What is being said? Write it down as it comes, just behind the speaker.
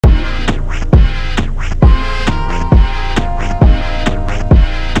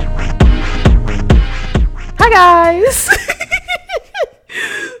guys.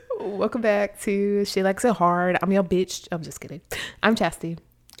 Welcome back to She Likes It Hard. I'm your bitch. I'm just kidding. I'm Chastity.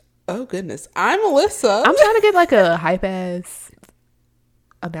 Oh goodness, I'm Alyssa. I'm trying to get like a hype ass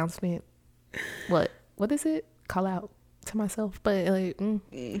announcement. What is it? Call out to myself, but like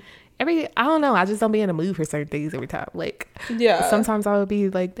I don't know. I just don't be in the mood for certain things every time. Like, yeah, sometimes I would be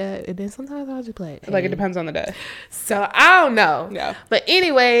like that, and then sometimes I'll just play. Like, it depends on the day. So I don't know. Yeah. But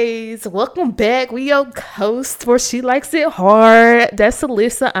anyways, welcome back. We your host for She Likes It Hard. That's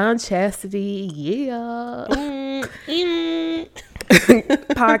Alyssa. I'm Chastity. Yeah.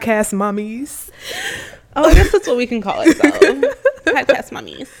 Podcast mummies. Oh, I guess that's what we can call it, though. Podcast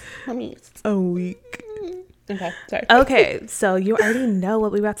mummies. A week. Okay, sorry. Okay, so you already know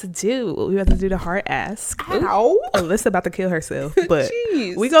what we about to do. We about to do the hard ask. Ow. Alyssa about to kill herself, but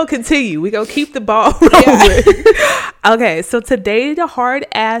Jeez. we gonna continue. We gonna keep the ball rolling. Yeah. Okay, so today the hard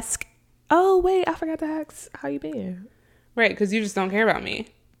ask. Oh wait, I forgot to ask how you been. Right, because you just don't care about me.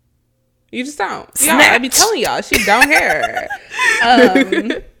 You just don't. Yeah, I be telling y'all she don't care.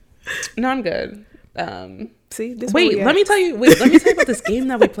 No, I'm good. See, this let me tell you about this game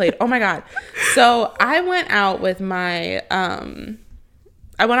that we played. Oh my god. So I went out with a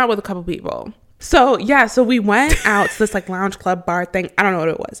couple people. So yeah, so we went out to this like lounge club bar thing. I don't know what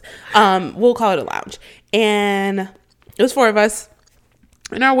it was. We'll call it a lounge. And it was 4 of us.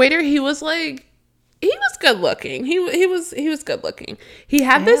 And our waiter, he was good looking. He was good looking. He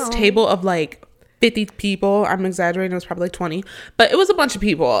had this table of like 50 people. I'm exaggerating. It was probably like 20, but it was a bunch of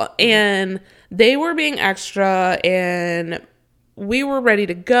people, and they were being extra, and we were ready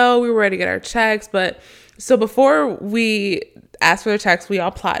to go. We were ready to get our checks. But so before we asked for the checks, we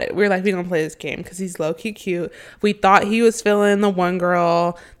all plotted. We were like, we're going to play this game because he's low-key cute. We thought he was feeling the one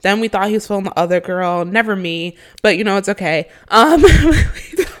girl. Then we thought he was feeling the other girl. Never me, but you know, it's okay.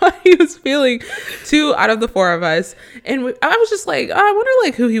 We thought he was feeling 2 out of the 4 of us. And I was just like, I wonder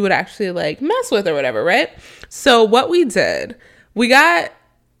like who he would actually like mess with or whatever, right? So what we did, we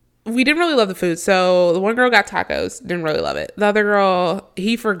didn't really love the food. So the one girl got tacos, didn't really love it. The other girl,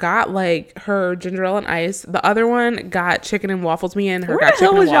 he forgot like her ginger ale and ice. The other one got chicken and waffles. Me and her got chicken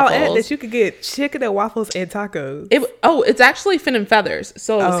and waffles. Where the hell was y'all at that you could get chicken and waffles and tacos? It's actually Fin and Feathers.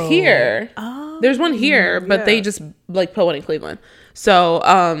 So it was here. Oh, there's one here, but they just like put one in Cleveland. So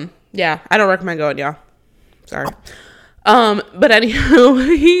yeah, I don't recommend going, y'all. Sorry. But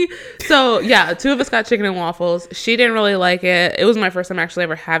anywho, 2 of us got chicken and waffles. She didn't really like it. It was my first time actually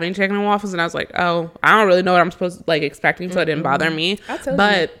ever having chicken and waffles, and I was like, oh, I don't really know what I'm supposed to like expecting, so it didn't bother me.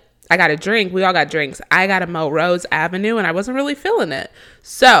 But I got a drink. We all got drinks. I got a Melrose Avenue, and I wasn't really feeling it.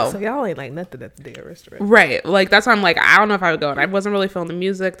 So y'all ain't like nothing at the damn restaurant, right? Like that's why I'm like, I don't know if I would go. And I wasn't really feeling the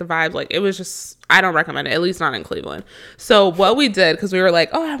music, the vibes. Like it was just, I don't recommend it. At least not in Cleveland. So what we did, because we were like,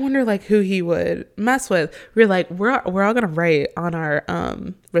 oh, I wonder like who he would mess with. We were like, we're all gonna write on our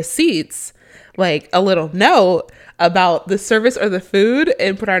receipts like a little note about the service or the food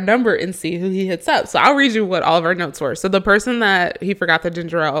and put our number and see who he hits up. So I'll read you what all of our notes were. So the person that he forgot the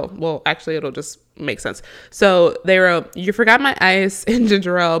ginger ale, well, actually it'll just make sense. So they wrote, you forgot my ice and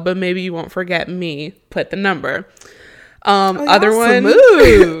ginger ale, but maybe you won't forget me. Put the number. Other one,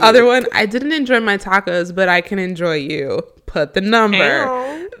 I didn't enjoy my tacos, but I can enjoy you. Put the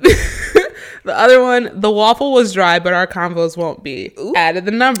number. The other one, the waffle was dry, but our combos won't be. Ooh. Added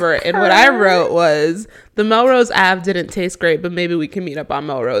the number. And what I wrote was, the Melrose Ave didn't taste great, but maybe we can meet up on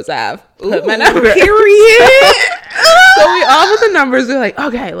Melrose Ave. Put my number. Period. So we all put the numbers. We're like,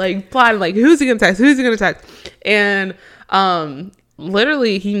 okay, like plotting, like who's he gonna text? And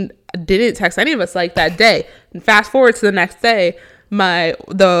literally he didn't text any of us like that day. And fast forward to the next day,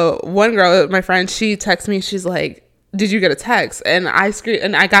 the one girl, my friend, she texts me. She's like, did you get a text? And I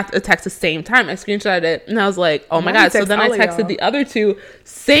got a text the same time. I screenshotted it and I was like, oh my God. So then I texted the other 2,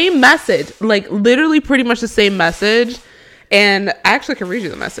 same message, like literally pretty much the same message. And I actually can read you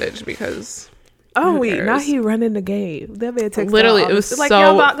the message because oh wait, now he running the game. That man text literally, it was like,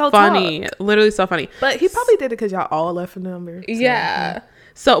 so funny. Literally so funny. But he probably did it because y'all all left a number. So. Yeah.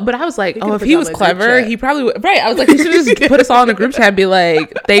 So, but I was like, oh, if he was clever, he probably would. Right. I was like, he should just put us all in a group chat and be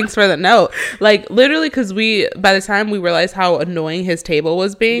like, thanks for the note. Like, literally, because by the time we realized how annoying his table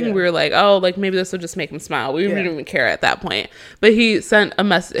was being, we were like, oh, like, maybe this will just make him smile. We didn't even care at that point. But he sent a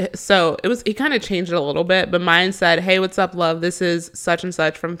message. So, he kind of changed it a little bit. But mine said, hey, what's up, love? This is such and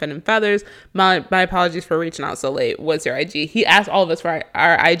such from Fin and Feathers. My apologies for reaching out so late. What's your IG? He asked all of us for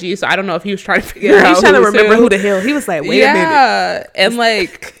our IG. So, I don't know if he was trying to figure out. He's trying to remember who the hell. He was like, wait a minute. Yeah. And like,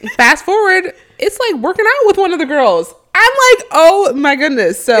 fast forward, it's like working out with one of the girls. I'm like, oh my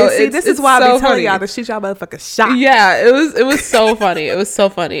goodness. So and see, this is why I be telling y'all to shoot y'all motherfucking shot. Yeah, it was so funny. It was so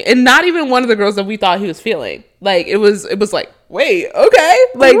funny. And not even one of the girls that we thought he was feeling. Like it was like, wait, okay.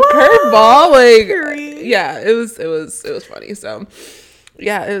 Like curveball. Like yeah, it was funny. So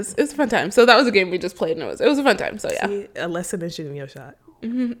yeah, it was a fun time. So that was a game we just played and it was a fun time. So yeah. See, a lesson in shooting your shot.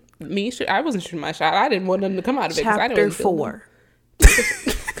 Mm-hmm. I wasn't shooting my shot. I didn't want them to come out of it. Chapter 4.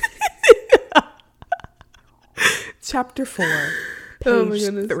 Chapter 4.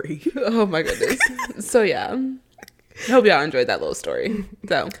 Page 3. Oh my goodness. So yeah. I hope y'all enjoyed that little story.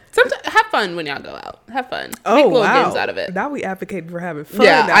 So have fun when y'all go out. Have fun. Make little games out of it. Now we advocating for having fun.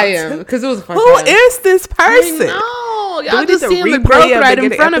 Yeah, I am. Because it was a fun Who time. is this person? No, y'all just seeing the growth right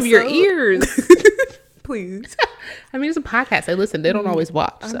in front of your ears. Please. I mean, it's a podcast. They listen. They don't always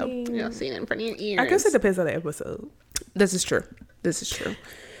watch. So, seeing it in front of your ears. I guess it depends on the episode. This is true.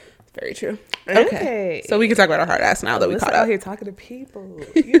 Very true. Okay. So we can talk about our hard ass now that we caught out up. here talking to people.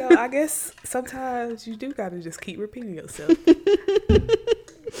 You know, I guess sometimes you do gotta just keep repeating yourself.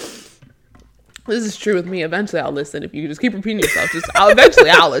 This is true with me. Eventually I'll listen. If you just keep repeating yourself, eventually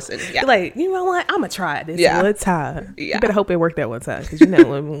I'll listen. Yeah. Like, you know what? I'm gonna try it this one time. Yeah. You better hope it worked that one time. Because you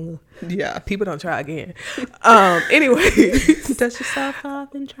know yeah. People don't try again. Anyway. Dust yourself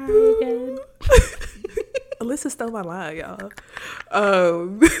off and try again. Alyssa stole my line, y'all.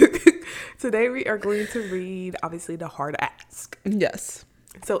 Today we are going to read, obviously, the hard ask. Yes.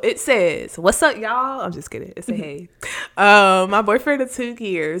 So it says, what's up, y'all? I'm just kidding. It says, hey. My boyfriend of 2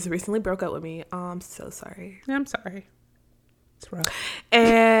 years recently broke up with me. I'm so sorry. I'm sorry. It's rough.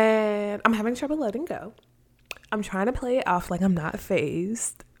 And I'm having trouble letting go. I'm trying to play it off like I'm not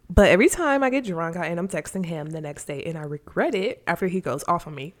fazed. But every time I get drunk, I end up texting him the next day, and I regret it after he goes off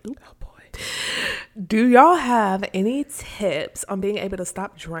on me. Ooh, oh, boy. Do y'all have any tips on being able to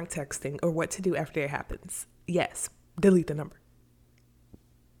stop drunk texting or what to do after it happens? Yes. Delete the number.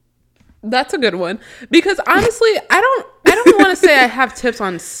 That's a good one. Because honestly, I don't want to say I have tips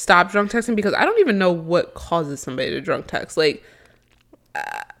on stop drunk texting because I don't even know what causes somebody to drunk text. Like,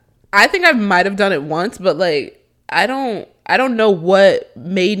 I think I might have done it once, but like, I don't know what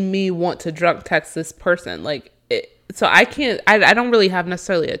made me want to drunk text this person. Like, so I don't really have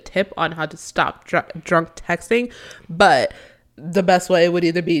necessarily a tip on how to stop drunk texting, but the best way would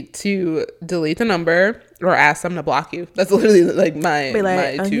either be to delete the number or ask them to block you. That's literally like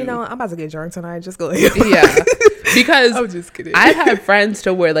my two. You know, I'm about to get drunk tonight. Just go ahead. Yeah. Because I'm just kidding. I've had friends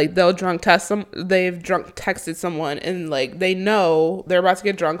to where like they've drunk texted someone and like they know they're about to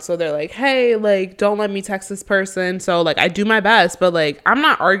get drunk, so they're like, hey, like don't let me text this person. So like I do my best, but like I'm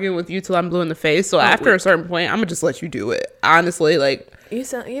not arguing with you till I'm blue in the face. So after a certain point, I'm gonna just let you do it. Honestly, like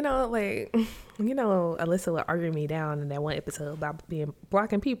Alyssa would argue me down in that one episode about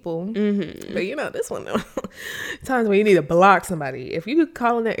blocking people. Mm-hmm. But this one, times when you need to block somebody. If you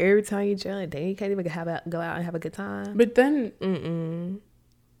calling it every time you drunk, then you can't even go out and have a good time. But then,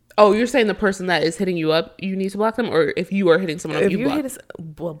 oh, you're saying the person that is hitting you up, you need to block them, or if you are hitting someone up, you block them?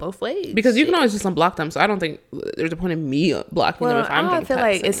 Well, both ways. Because you can always just unblock them. So I don't think there's a point in me blocking them if I'm drunk. I feel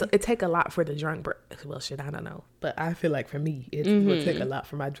like it take a lot for the drunk brain. Well, shit, I don't know. But I feel like for me, it would take a lot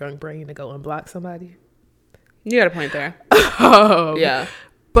for my drunk brain to go unblock somebody. You got a point there. Yeah.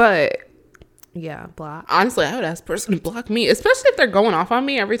 But yeah, block. Honestly, I would ask the person to block me, especially if they're going off on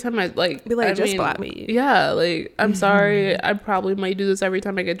me every time I like. Be like, just block me. Yeah, like I'm sorry, I probably might do this every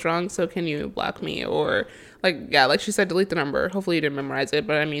time I get drunk. So can you block me? Or like she said, delete the number. Hopefully you didn't memorize it,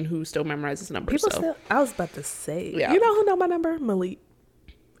 but I mean, who still memorizes numbers? I was about to say, yeah. You know who know my number? Malik.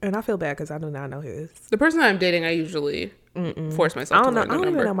 And I feel bad because I do not know his. The person that I'm dating, I usually force myself to learn the number. I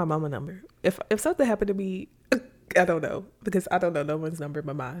don't even know my mama number. If something happened to me, I don't know because I don't know no one's number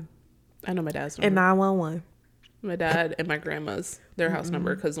but mine. I know my dad's number. And 911. My dad and my grandma's their house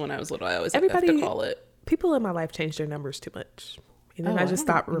number because when I was little, I always have to call it. People in my life change their numbers too much, and then I just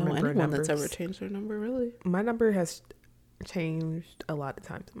stopped remembering numbers. That's ever changed their number, really? My number has changed a lot of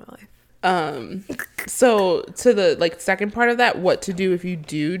times in my life. So to the second part of that, what to do if you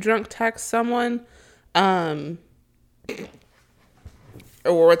do drunk text someone, or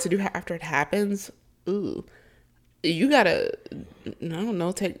what to do after it happens. Ooh, you gotta,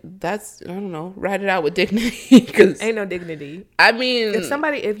 ride it out with dignity because ain't no dignity. I mean,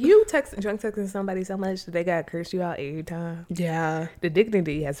 if you drunk texting somebody so much that they gotta curse you out every time, yeah, the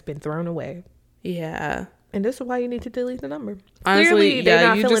dignity has been thrown away. Yeah. And this is why you need to delete the number. Honestly,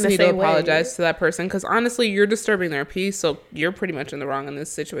 yeah, you just need to apologize to that person because honestly, you're disturbing their peace. So you're pretty much in the wrong in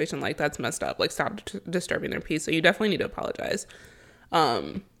this situation. Like, that's messed up. Like, stop disturbing their peace. So you definitely need to apologize.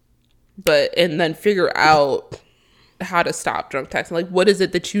 And then figure out how to stop drunk texting. Like, what is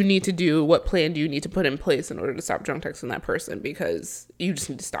it that you need to do? What plan do you need to put in place in order to stop drunk texting that person? Because you just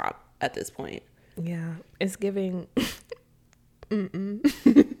need to stop at this point. Yeah, it's giving.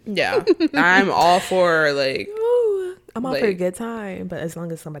 Yeah, I'm all for like. Ooh, I'm all for a good time, but as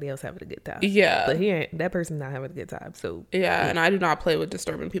long as somebody else having a good time. Yeah, but that person not having a good time. So yeah, and I do not play with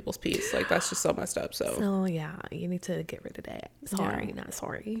disturbing people's peace. Like, that's just so messed up. So yeah, you need to get rid of that. Sorry, not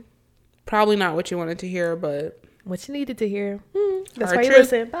sorry. Probably not what you wanted to hear, but what you needed to hear. That's Our why you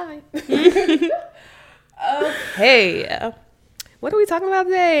truth. listen. Bye. Okay. What are we talking about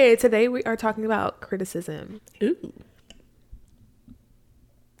today? Today we are talking about criticism. Ooh.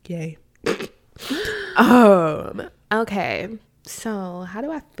 Yay. Okay. So how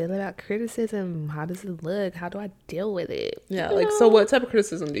do I feel about criticism? How does it look? How do I deal with it? Yeah, like, so what type of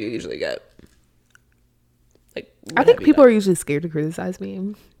criticism do you usually get? Like, I think people are usually scared to criticize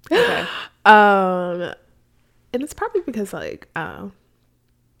me. Okay. And it's probably because like I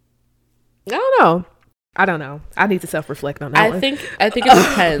don't know. I need to self-reflect on that. I think it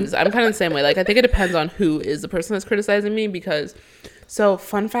depends. I'm kind of the same way. Like, I think it depends on who is the person that's criticizing me, because so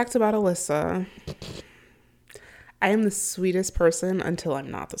fun fact about Alyssa, I am the sweetest person until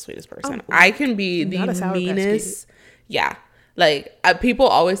I'm not the sweetest person. I can be the meanest. Yeah. Like, people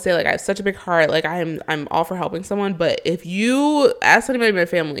always say, like, I have such a big heart. Like, I'm all for helping someone. But if you ask anybody in my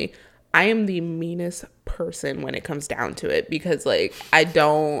family, I am the meanest person when it comes down to it, because like I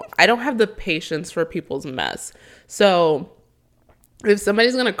don't have the patience for people's mess. So if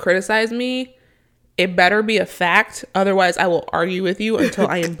somebody's gonna criticize me, it better be a fact. Otherwise, I will argue with you until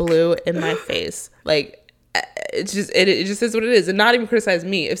I am blue in my face. Like, it's just it just is what it is. And not even criticize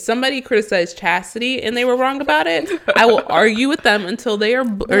me. If somebody criticized Chastity and they were wrong about it, I will argue with them until they are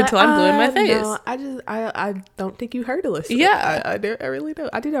until I'm blue in my face. No, I don't think you heard Alyssa. Yeah, I really don't.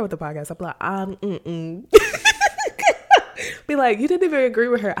 I do that with the podcast. I'm like, be like, you didn't even agree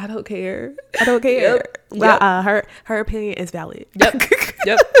with her. I don't care. Yep. Her opinion is valid.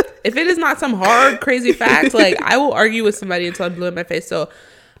 Yep. If it is not some hard crazy fact, like, I will argue with somebody until I'm blue in my face. So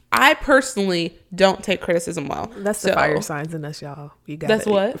I personally don't take criticism well. That's the fire signs in us, y'all. You got That's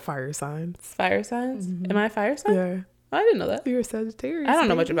what? Fire signs. Fire signs? Mm-hmm. Am I a fire sign? Yeah. Oh, I didn't know that. You're a Sagittarius. I don't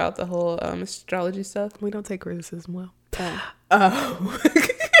know much about the whole astrology stuff. We don't take criticism well. Oh.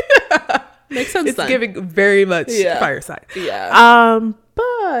 Makes sense. It's giving very much fire sign. Yeah.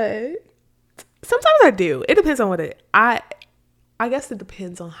 But sometimes I do. It depends on what it. I guess it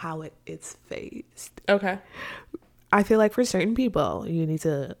depends on how it's phased. Okay. I feel like for certain people, you need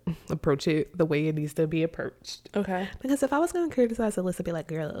to approach it the way it needs to be approached. Okay. Because if I was going to criticize Alyssa, be like,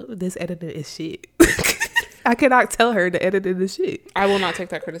 girl, this editing is shit. I cannot tell her the editing is shit. I will not take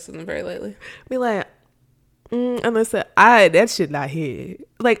that criticism very lightly. Be like, Alyssa, that shit not hit.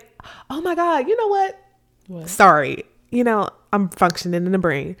 Like, oh my God, you know what? Sorry. You know, I'm functioning in the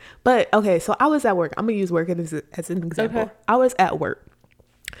brain. But okay, so I was at work. I'm going to use work as an example. Okay. I was at work.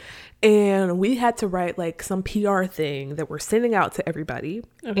 And we had to write like some PR thing that we're sending out to everybody.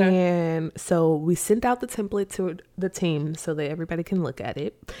 Okay. And so we sent out the template to the team so that everybody can look at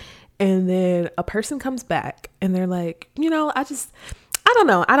it. And then a person comes back and they're like, you know, I don't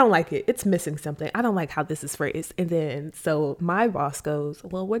know. I don't like it. It's missing something. I don't like how this is phrased. And then so my boss goes,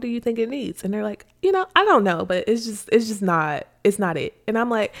 well, what do you think it needs? And they're like, you know, I don't know, but it's not it. And I'm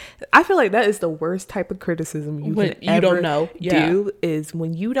like, I feel like that is the worst type of criticism you can ever do, is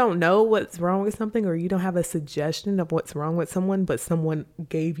when you don't know what's wrong with something, or you don't have a suggestion of what's wrong with someone, but someone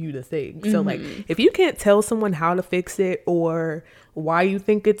gave you the thing. Mm-hmm. So like, if you can't tell someone how to fix it or why you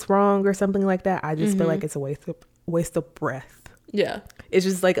think it's wrong or something like that, I just feel like it's a waste of breath. Yeah. It's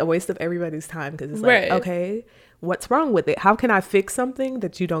just like a waste of everybody's time, because it's like, okay, what's wrong with it? How can I fix something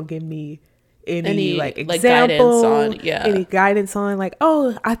that you don't give me any like example, any guidance on, like,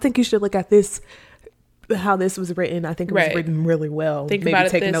 oh, I think you should look at this, how this was written. I think it was written really well. Maybe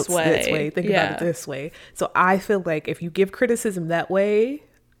take notes this way. Think about it this way. So I feel like if you give criticism that way,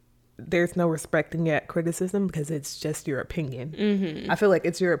 there's no respecting that criticism, because it's just your opinion. Mm-hmm. I feel like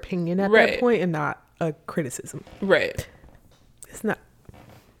it's your opinion at that point and not a criticism. Right. It's not.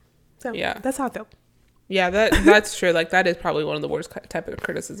 So yeah, that's how I feel. Yeah, that's true. Like, that is probably one of the worst type of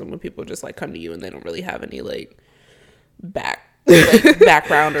criticism, when people just like come to you and they don't really have any like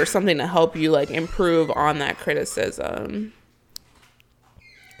background or something to help you like improve on that criticism.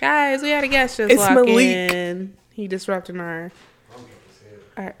 Guys, we had a guest just walk Malik. in. He disrupted our.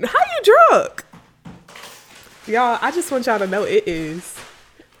 How you drunk? Y'all, I just want y'all to know it is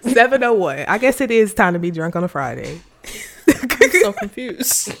 7:01. I guess it is time to be drunk on a Friday. I'm so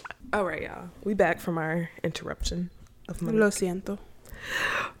confused. All right, y'all. We back from our interruption of Malik. Lo siento.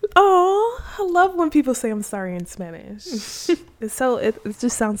 Oh, I love when people say I'm sorry in Spanish. It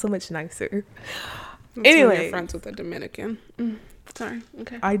just sounds so much nicer. Anyway, you're friends with a Dominican. Sorry.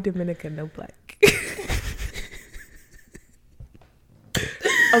 Okay. I Dominican, no black.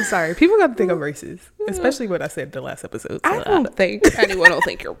 I'm sorry. People got to think I'm racist, especially what I said the last episode. So I don't think anyone will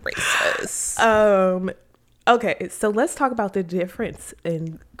think you're racist. Okay, so let's talk about the difference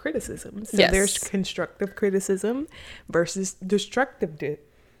in criticism. So Yes. there's constructive criticism versus destructive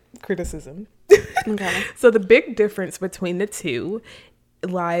criticism. Okay. So the big difference between the two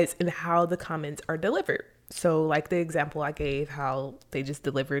lies in how the comments are delivered. So like the example I gave, how they just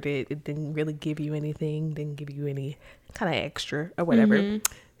delivered it, it didn't really give you anything, didn't give you any kind of extra or whatever.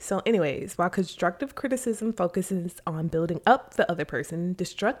 So anyways, while constructive criticism focuses on building up the other person,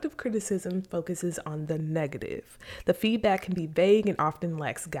 destructive criticism focuses on the negative. The feedback can be vague and often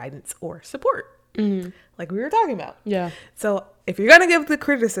lacks guidance or support. Like we were talking about. Yeah. So if you're going to give the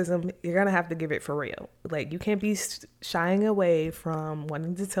criticism, you're going to have to give it for real. Like you can't be shying away from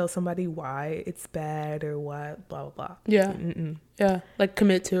wanting to tell somebody why it's bad or what, blah, blah, blah. Yeah. Yeah. Like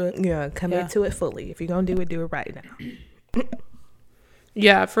commit to it. Yeah, commit to it fully. If you're going to do it right now.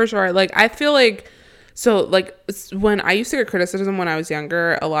 Yeah, for sure. Like, I feel like, so, like, when I used to get criticism when I was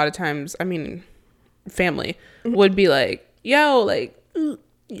younger, a lot of times, I mean, family would be like, yo, like,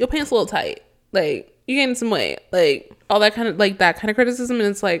 your pants a little tight. Like, you gained some weight. Like, all that kind of, like, that kind of criticism. And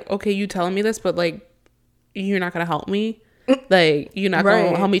it's like, okay, you telling me this, but, like, you're not going to help me. Like, you're not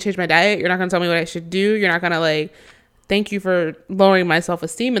going to help me change my diet. You're not going to tell me what I should do. You're not going to, like, thank you for lowering my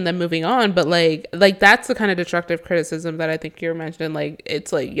self-esteem and then moving on. But like that's the kind of destructive criticism that I think you're mentioning. Like,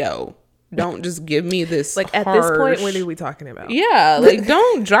 it's like, yo, don't just give me this like harsh, at this point, what are we talking about? Yeah, like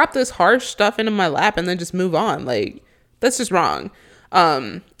don't drop this harsh stuff into my lap and then just move on. Like, that's just wrong.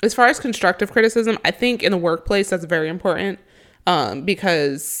 As far as constructive criticism, I think in the workplace that's very important,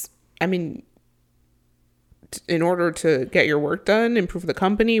 because I mean, in order to get your work done, improve the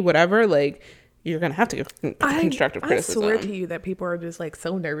company, whatever, like, you're going to have to give constructive criticism. I swear to you that people are just like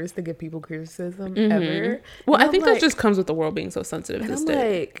so nervous to give people criticism ever. Well, and I think that just comes with the world being so sensitive and this I'm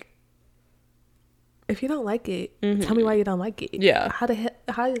day. like, if you don't like it, tell me why you don't like it. Yeah. How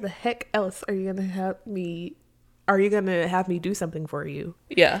the heck else are you going to have me do something for you?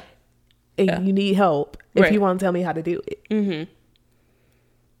 Yeah. And you need help if you want to tell me how to do it.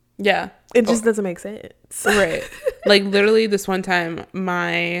 Yeah. It just doesn't make sense. Right. Like, literally this one time,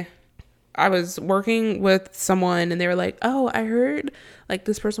 I was working with someone and they were like, oh, I heard like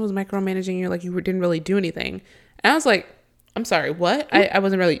this person was micromanaging you, like you didn't really do anything. And I was like, I'm sorry, what? I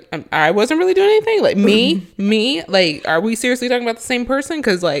wasn't really doing anything. Like me, like, are we seriously talking about the same person?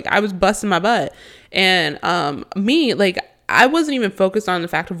 Because like I was busting my butt. And me, like, I wasn't even focused on the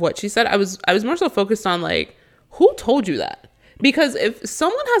fact of what she said. I was more so focused on like, who told you that? Because if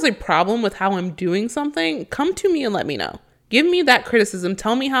someone has a problem with how I'm doing something, come to me and let me know. Give me that criticism.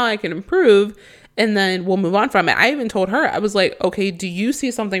 Tell me how I can improve, and then we'll move on from it. I even told her, I was like, okay, do you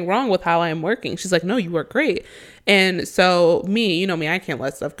see something wrong with how I am working? She's like, no, you work great. And so me, I can't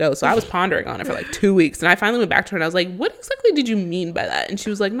let stuff go. So I was pondering on it for like 2 weeks. And I finally went back to her and I was like, what exactly did you mean by that? And she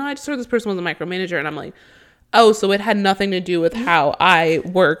was like, no, I just heard this person was a micromanager. And I'm like, oh, so it had nothing to do with how I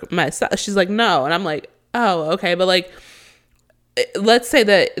work myself. She's like, no. And I'm like, oh, okay. But like, let's say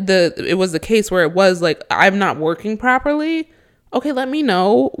that it was the case where it was like, I'm not working properly. Okay, let me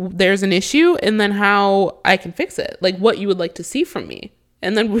know there's an issue and then how I can fix it. Like what you would like to see from me.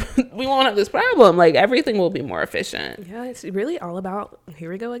 And then we won't have this problem. Like everything will be more efficient. Yeah, it's really all about, here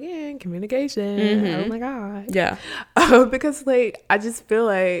we go again, communication. Oh my God. Yeah. Because like, I just feel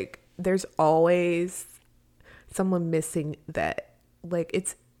like there's always someone missing that. Like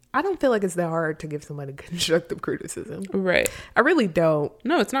I don't feel like it's that hard to give somebody constructive criticism. Right. I really don't.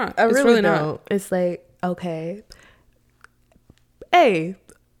 No, it's not. I It's really not. don't. It's like, okay, hey,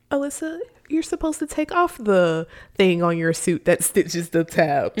 Alyssa, you're supposed to take off the thing on your suit that stitches the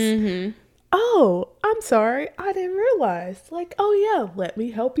tabs. Oh, I'm sorry. I didn't realize. Like, oh yeah, let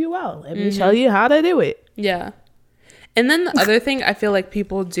me help you out. Let me show you how to do it. Yeah. And then the other thing I feel like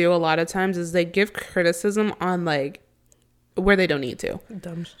people do a lot of times is they give criticism on like where they don't need to.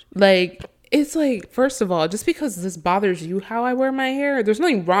 Dumb. Like, it's like, first of all, just because this bothers you how I wear my hair, there's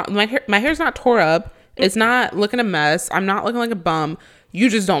nothing wrong. My hair's not tore up. It's not looking a mess. I'm not looking like a bum. You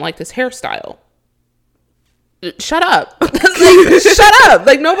just don't like this hairstyle. Shut up. Like, shut up.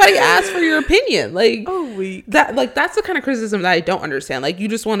 Like, nobody asked for your opinion. Like, that's the kind of criticism that I don't understand. Like, you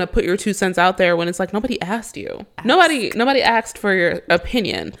just want to put your 2 cents out there when it's like, nobody asked you. Nobody asked for your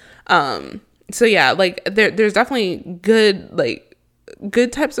opinion. So yeah, like there's definitely good like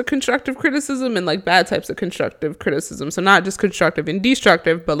good types of constructive criticism and like bad types of constructive criticism. So not just constructive and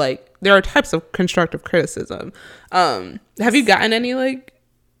destructive, but like there are types of constructive criticism. Have you gotten any like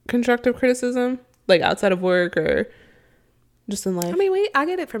constructive criticism like outside of work or just in life? I mean, I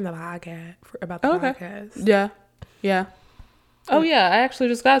get it from the podcast about the podcast. Yeah. Oh yeah, I actually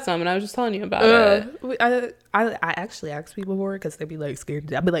just got some and I was just telling you about it. I actually ask people for it because they'd be like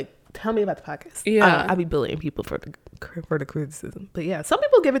scared. I'd be like, tell me about the podcast. Yeah. I'd be bullying people for the criticism. But yeah, some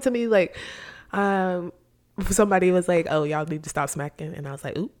people give it to me like, somebody was like, oh, y'all need to stop smacking. And I was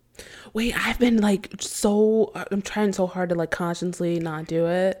like, ooh. Wait, I've been like I'm trying so hard to like consciously not do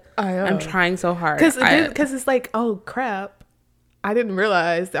it. I'm trying so hard. Because it's like, oh crap, I didn't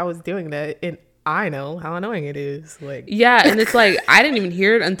realize I was doing that. And I know how annoying it is. Like, yeah, and it's like I didn't even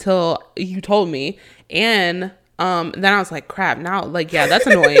hear it until you told me, and then I was like, crap. Now, like, yeah, that's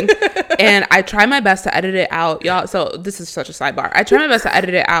annoying. And I try my best to edit it out, y'all. So this is such a sidebar. I try my best to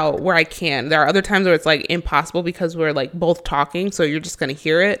edit it out where I can. There are other times where it's like impossible because we're like both talking, so you're just gonna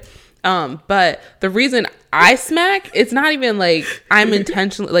hear it. But the reason I smack, it's not even like I'm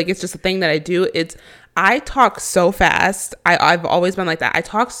intentionally, like it's just a thing that I do. I talk so fast. I've always been like that. I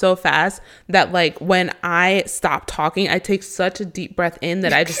talk so fast that like when I stop talking, I take such a deep breath in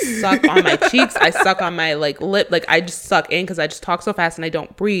that I just suck on my cheeks. I suck on my like lip. Like I just suck in because I just talk so fast and I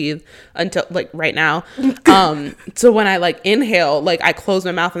don't breathe until like right now. So when I like inhale, like I close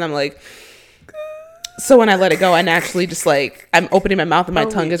my mouth and I'm like, so when I let it go, I naturally just like I'm opening my mouth and my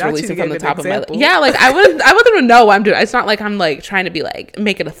tongue is releasing from the top of my lip. Yeah, like I wouldn't even know what I'm doing. It's not like I'm like trying to be like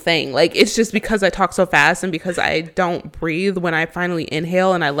make it a thing. Like it's just because I talk so fast and because I don't breathe when I finally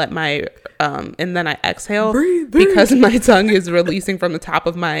inhale and I let my and then I exhale because my tongue is releasing from the top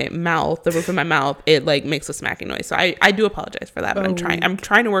of my mouth, the roof of my mouth. It like makes a smacking noise. So I do apologize for that, but I'm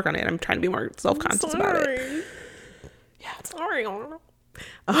trying to work on it. I'm trying to be more self-conscious about it. Yeah, sorry.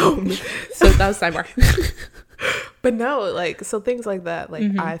 So that was sidebar. But no, like so things like that,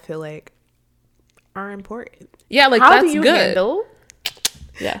 like I feel like are important. Yeah, like how that's do you good. Handle?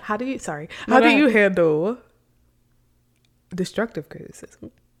 Yeah. How do you handle destructive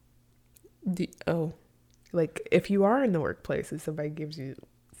criticism? Like if you are in the workplace and somebody gives you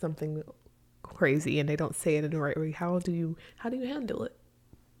something crazy and they don't say it in the right way, how do you handle it?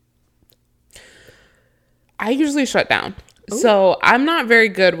 I usually shut down. Ooh. So I'm not very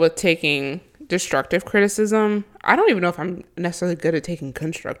good with taking destructive criticism. I don't even know if I'm necessarily good at taking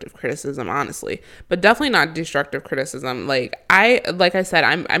constructive criticism, honestly, but definitely not destructive criticism. Like I said,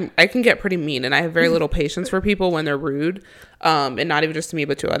 I can get pretty mean and I have very little patience for people when they're rude, and not even just to me,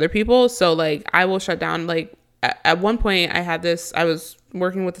 but to other people. So like I will shut down. Like at one point I was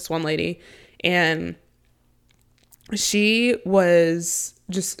working with this one lady and she was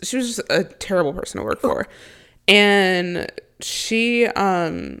just a terrible person to work for. And she,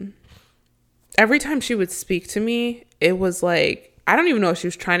 every time she would speak to me, it was like, I don't even know if she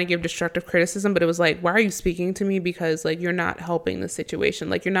was trying to give destructive criticism, but it was like, why are you speaking to me? Because like, you're not helping the situation.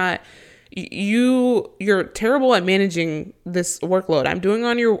 Like you're terrible at managing this workload. I'm doing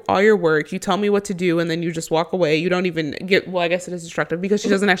all your work. You tell me what to do and then you just walk away. You don't even I guess it is destructive because she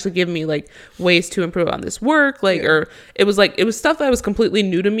doesn't actually give me like ways to improve on this work. Like, or it was stuff that was completely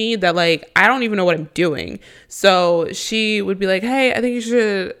new to me that like, I don't even know what I'm doing. So she would be like, hey, I think you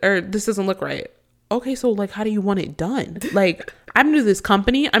should, or this doesn't look right. Okay. So like, how do you want it done? Like, I'm new to this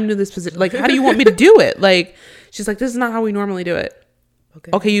company. I'm new to this position. Like, how do you want me to do it? Like, she's like, this is not how we normally do it.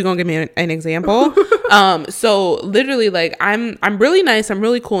 Okay, you gonna give me an example? So literally, like, I'm really nice, I'm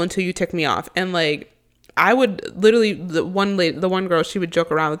really cool until you tick me off. And like, I would literally, the one girl, she would joke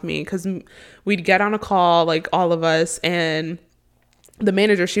around with me because we'd get on a call, like all of us, and the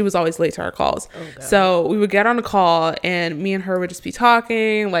manager, she was always late to our calls. So we would get on a call and me and her would just be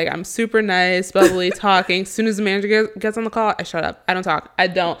talking. Like, I'm super nice, bubbly, talking. As soon as the manager gets on the call, I shut up. I don't talk. I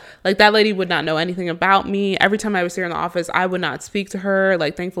don't. Like, that lady would not know anything about me. Every time I was here in the office, I would not speak to her.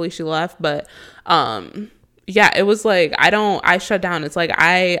 Like, thankfully she left. But, yeah, it was like, I shut down. It's like,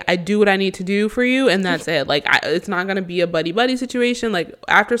 I do what I need to do for you and that's it. Like, it's not going to be a buddy situation. Like,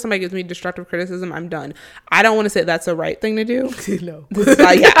 after somebody gives me destructive criticism, I'm done. I don't want to say that's the right thing to do. No.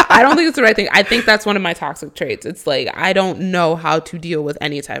 Yeah, I don't think it's the right thing. I think that's one of my toxic traits. It's like, I don't know how to deal with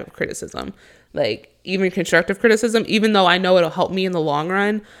any type of criticism. Like, even constructive criticism, even though I know it'll help me in the long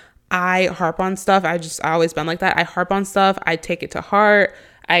run, I harp on stuff. I always been like that. I harp on stuff. I take it to heart.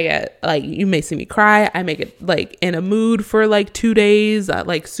 I get, like, you may see me cry. I make it, like, in a mood for, like, 2 days,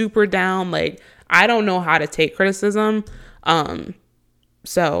 like, super down. Like, I don't know how to take criticism.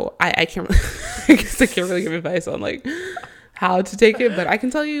 So I can't really, I guess I can't really give advice on, like, how to take it. But I can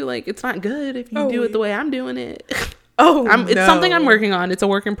tell you, like, it's not good if you do it the way I'm doing it. Oh, It's something I'm working on. It's a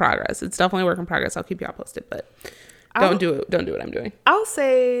work in progress. It's definitely a work in progress. I'll keep y'all posted, but don't do what I'm doing. I'll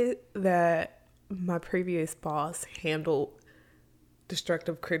say that my previous boss handled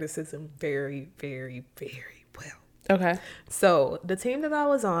destructive criticism very, very, very well. Okay. So the team that I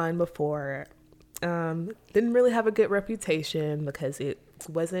was on before didn't really have a good reputation because it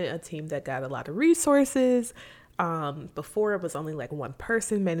wasn't a team that got a lot of resources. Before it was only like one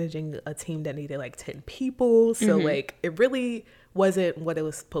person managing a team that needed like 10 people. So like it really wasn't what it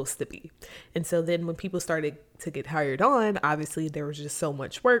was supposed to be. And so then when people started to get hired on, obviously there was just so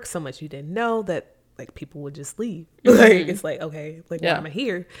much work, so much you didn't know that like people would just leave. Like it's like, okay, like why am I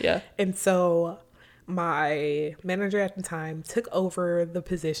here? Yeah. And so my manager at the time took over the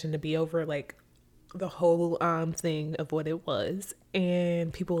position to be over like the whole thing of what it was,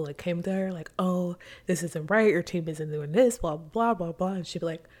 and people like came to her like, oh, this isn't right, your team isn't doing this, blah blah blah blah, and she'd be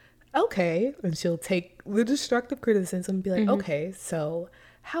like, okay, and she'll take the destructive criticism and be like, okay, so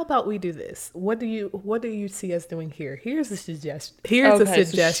how about we do this? What do you see us doing here? Here's a suggestion. Here's a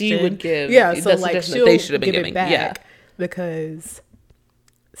suggestion. So she would give so like she'll they should have been give giving. it back because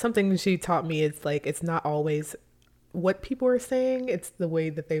something she taught me is like it's not always what people are saying, it's the way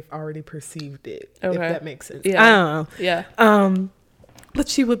that they've already perceived it. If that makes sense. Yeah. I don't know. Yeah. But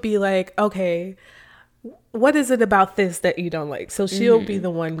she would be like, okay, what is it about this that you don't like? So she'll be the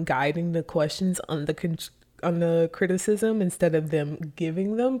one guiding the questions on the criticism instead of them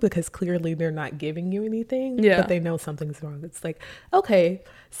giving them, because clearly they're not giving you anything. Yeah. But they know something's wrong. It's like, okay,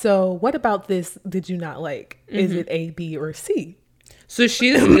 so what about this did you not like? Is it A, B, or C? So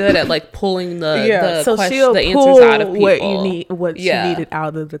she's good at like pulling the she'll the pull answers out of people. what you need, what she needed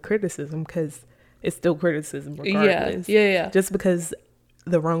out of the criticism, because it's still criticism regardless. Yeah. Just because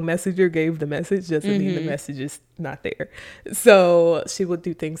the wrong messenger gave the message doesn't mean the message is not there. So she would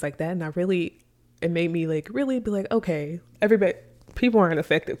do things like that, and it made me like really be like, okay, people aren't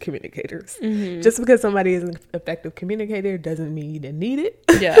effective communicators. Just because somebody is an effective communicator doesn't mean you didn't need it.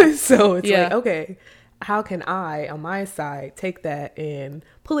 Yeah. So it's like, okay, how can I, on my side, take that and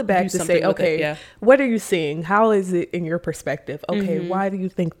pull it back to say, okay, what are you seeing? How is it in your perspective? Okay, why do you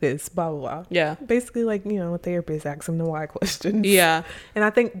think this? Blah, blah, blah. Yeah. Basically, like, a therapist asks them the why questions. Yeah. And I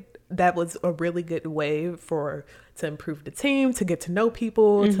think that was a really good way to improve the team, to get to know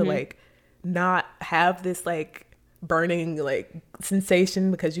people, to, like, not have this, like, burning like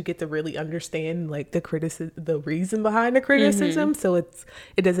sensation, because you get to really understand like the reason behind the criticism. So it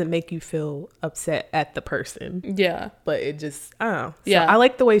doesn't make you feel upset at the person, but it just, I don't know. So I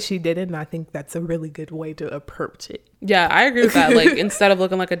like the way she did it, and I think that's a really good way to approach it. I agree with that. Like, instead of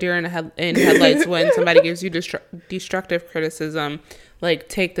looking like a deer in headlights when somebody gives you destructive criticism, like,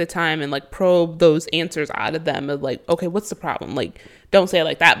 take the time and like probe those answers out of them of like, okay, what's the problem? Like, don't say it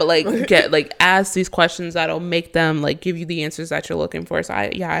like that, but like ask these questions that'll make them like give you the answers that you're looking for. So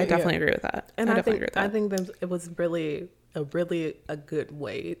I definitely agree with that. And I think that it was really a good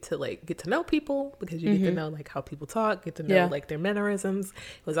way to like get to know people, because you get to know like how people talk, get to know like their mannerisms.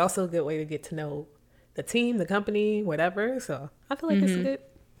 It was also a good way to get to know the team, the company, whatever. So I feel like it's good.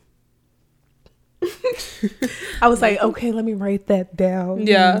 I was like, okay, let me write that down.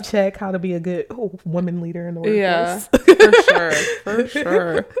 Check how to be a good woman leader in the workforce. For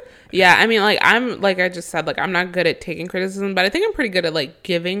sure. Yeah, I mean, like, I just said, like, I'm not good at taking criticism, but I think I'm pretty good at like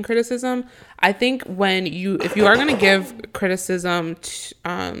giving criticism. I think if you are going to give criticism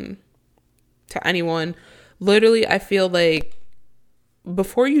to anyone, literally, I feel like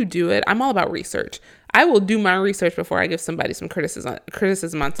before you do it, I'm all about research. I will do my research before I give somebody some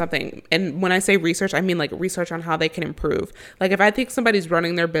criticism on something. And when I say research, I mean like research on how they can improve. Like, if I think somebody's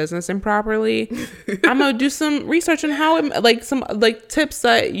running their business improperly, I'm gonna do some research on how some like tips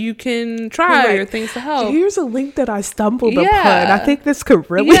that you can try or things to help. Here's a link that I stumbled upon. I think this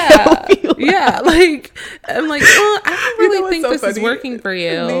could really help you. Like, I'm like, well, I don't really think this is working for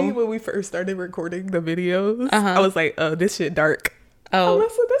you. Me, when we first started recording the videos, I was like, oh, this shit dark. Oh,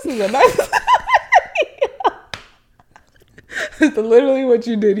 so this is a nice. That's literally what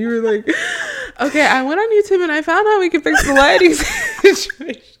you did. You were like, okay, I went on YouTube and I found how we can fix the lighting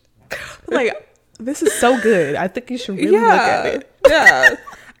situation. Like, this is so good. I think you should really look at it. Yeah.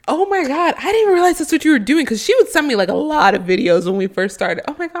 Oh my God. I didn't even realize that's what you were doing, because she would send me like a lot of videos when we first started.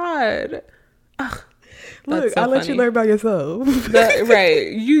 Oh my God. Ugh, look, I'll let you learn by yourself.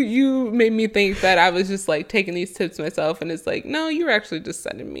 Right. You made me think that I was just like taking these tips myself, and it's like, no, you were actually just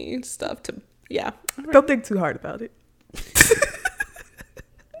sending me stuff to, Don't think too hard about it.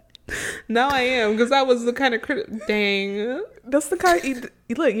 No, I am, because that was the kind of dang. That's the kind.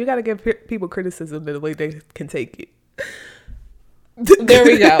 Look, you got to give people criticism the way they can take it. There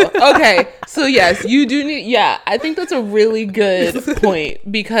we go. Okay. So yes, you do need, yeah, I think that's a really good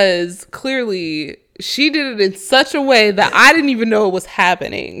point because clearly she did it in such a way that I didn't even know it was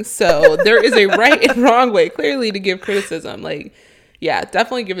happening. So there is a right and wrong way clearly to give criticism. Like, yeah,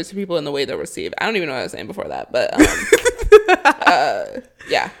 definitely give it to people in the way they'll receive. I don't even know what I was saying before that, but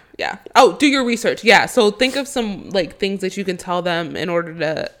yeah. Oh, do your research. Yeah. So think of some like things that you can tell them in order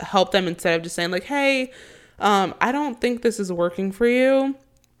to help them instead of just saying like, hey, I don't think this is working for you.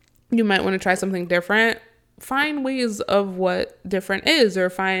 You might want to try something different. Find ways of what different is, or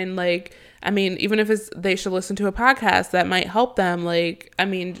find like, I mean, even if it's they should listen to a podcast that might help them. Like, I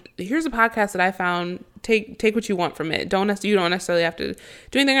mean, here's a podcast that I found. Take what you want from it. You don't necessarily have to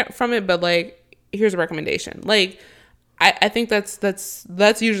do anything from it, but like, here's a recommendation. Like, I think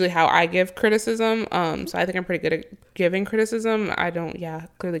that's usually how I give criticism. So I think I'm pretty good at giving criticism.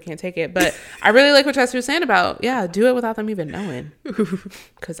 Clearly can't take it. But I really like what Chelsea was saying about, do it without them even knowing.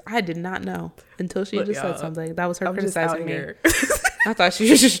 Because I did not know until she just said something. That was her criticizing me. I thought she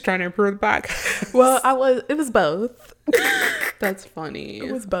was just trying to improve the podcast. Well, it was both. That's funny.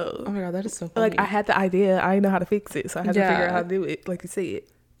 It was both. Oh my God, that is so funny. Like, I had the idea. I didn't know how to fix it. So I had to figure out how to do it, like you said.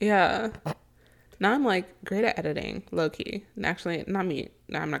 Yeah. Now I'm like great at editing, low key. And actually, not me.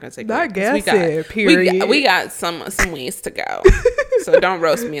 No, I'm not gonna say. I guess period. We got some ways to go. So don't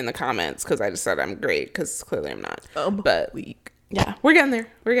roast me in the comments because I just said I'm great because clearly I'm not. But weak. Yeah, we're getting there.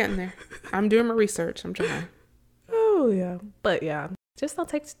 We're getting there. I'm doing my research. I'm trying. Oh yeah, but yeah, just don't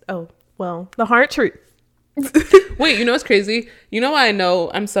take. Oh well, the hard truth. Wait, you know what's crazy? You know why I know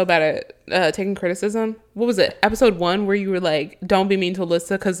I'm so bad at taking criticism? What was it? Episode 1 where you were like, don't be mean to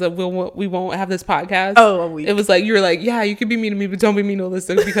Alyssa because we won't have this podcast. Oh, a week. It was like, you were like, yeah, you can be mean to me, but don't be mean to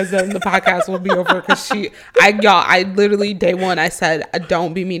Alyssa because then the podcast will be over because I literally day one, I said,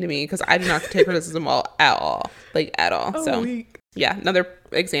 don't be mean to me because I do not take criticism at all. Like at all. Oh, so week. Yeah, another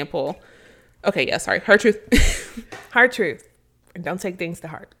example. Okay, yeah, sorry. Hard truth. Hard truth. And don't take things to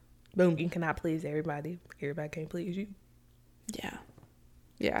heart. Boom. You cannot please everybody. Everybody can't please you.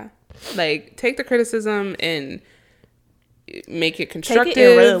 Yeah. Like, take the criticism and make it constructive. Take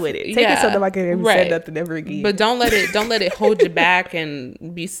it and run with it. Take it so that I can ever say nothing ever again. But don't let it hold you back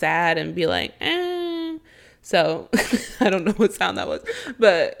and be sad and be like, So I don't know what sound that was.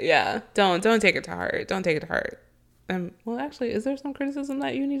 But yeah, don't take it to heart. Don't take it to heart. Well, actually, is there some criticism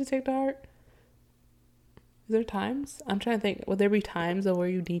that you need to take to heart? Is there times? I'm trying to think. Would there be times of where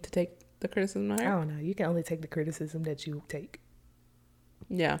you need to take the criticism to heart? I don't know. You can only take the criticism that you take.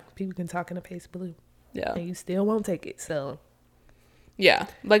 Yeah. People can talk in a pace blue. Yeah. And you still won't take it. So. Yeah.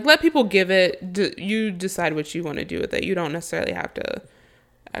 Like, let people give it. You decide what you want to do with it. You don't necessarily have to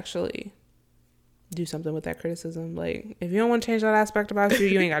actually do something with that criticism. Like, if you don't want to change that aspect about you,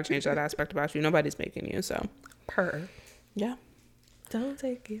 you ain't got to change that aspect about you. Nobody's making you. So. Yeah. Don't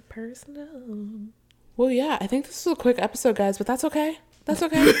take it personal. Well, yeah, I think this was a quick episode, guys, but that's okay. That's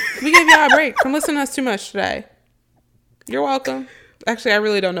okay. We gave y'all a break from listening to us too much today. You're welcome. Actually, I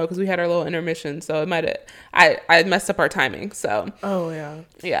really don't know because we had our little intermission, so it might have. I messed up our timing, so. Oh yeah.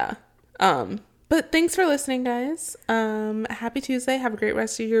 Yeah. But thanks for listening, guys. Happy Tuesday. Have a great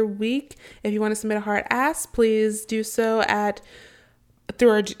rest of your week. If you want to submit a hard ass, please do so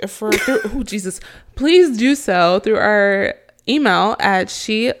Please do so through our email at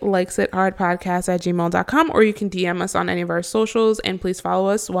shelikesithardpodcast@gmail.com, or you can DM us on any of our socials, and please follow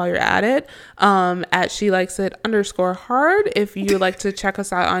us while you're at it at shelikesith_hard. If you would like to check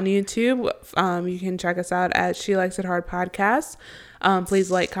us out on YouTube, you can check us out at shelikesithardpodcast. Please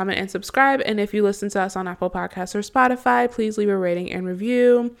like, comment, and subscribe. And if you listen to us on Apple Podcasts or Spotify, please leave a rating and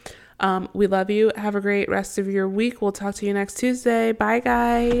review. We love you. Have a great rest of your week. We'll talk to you next Tuesday. Bye,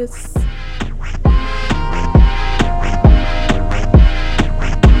 guys.